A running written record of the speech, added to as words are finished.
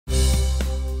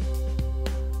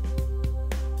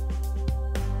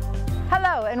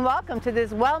Hello and welcome to this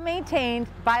well-maintained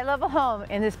bi-level home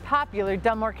in this popular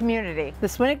Dunmore community. The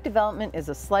Swinick development is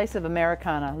a slice of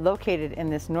Americana located in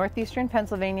this northeastern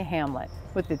Pennsylvania hamlet.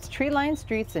 With its tree-lined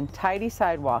streets and tidy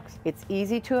sidewalks, it's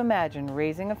easy to imagine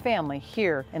raising a family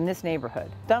here in this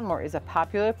neighborhood. Dunmore is a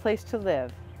popular place to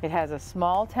live. It has a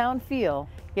small town feel,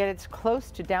 yet it's close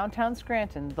to downtown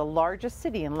Scranton, the largest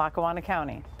city in Lackawanna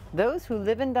County. Those who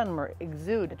live in Dunmore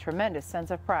exude a tremendous sense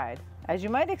of pride. As you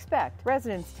might expect,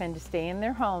 residents tend to stay in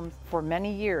their homes for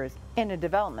many years in a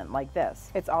development like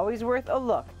this. It's always worth a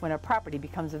look when a property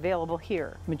becomes available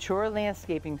here. Mature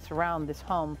landscaping surround this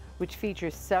home, which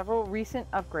features several recent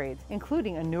upgrades,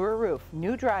 including a newer roof,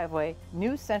 new driveway,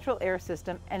 new central air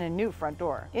system, and a new front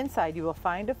door. Inside you will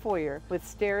find a foyer with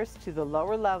stairs to the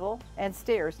lower level and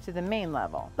stairs to the main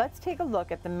level. Let's take a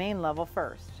look at the main level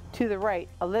first. To the right,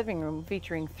 a living room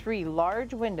featuring 3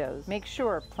 large windows. Make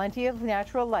sure plenty of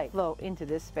natural light flow into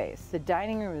this space. The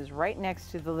dining room is right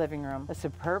next to the living room, a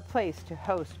superb place to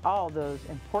host all those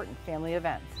important family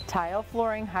events. Tile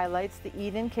flooring highlights the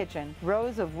eat-in kitchen.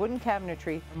 Rows of wooden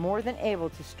cabinetry are more than able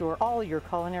to store all your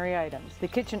culinary items. The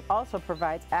kitchen also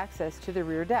provides access to the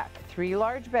rear deck. 3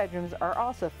 large bedrooms are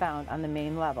also found on the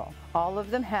main level. All of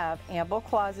them have ample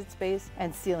closet space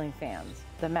and ceiling fans.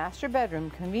 The master bedroom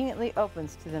conveniently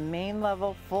opens to the main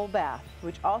level full bath,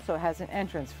 which also has an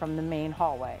entrance from the main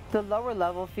hallway. The lower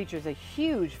level features a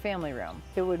huge family room.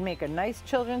 It would make a nice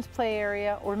children's play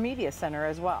area or media center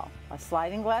as well. A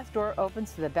sliding glass door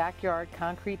opens to the backyard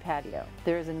concrete patio.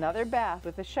 There is another bath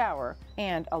with a shower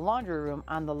and a laundry room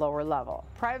on the lower level.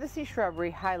 Privacy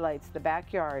shrubbery highlights the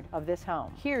backyard of this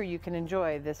home. Here you can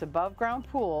enjoy this above-ground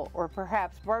pool or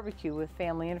perhaps barbecue with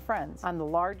family and friends on the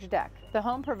large deck. The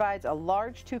home provides a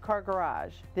large 2-car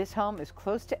garage. This home is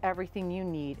close to everything you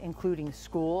need, including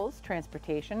schools,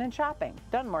 transportation, and shopping.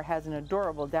 Dunmore has an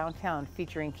adorable downtown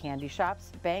featuring candy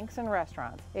shops, banks, and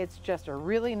restaurants. It's just a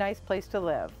really nice place to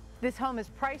live. This home is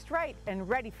priced right and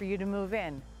ready for you to move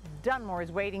in. Dunmore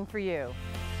is waiting for you.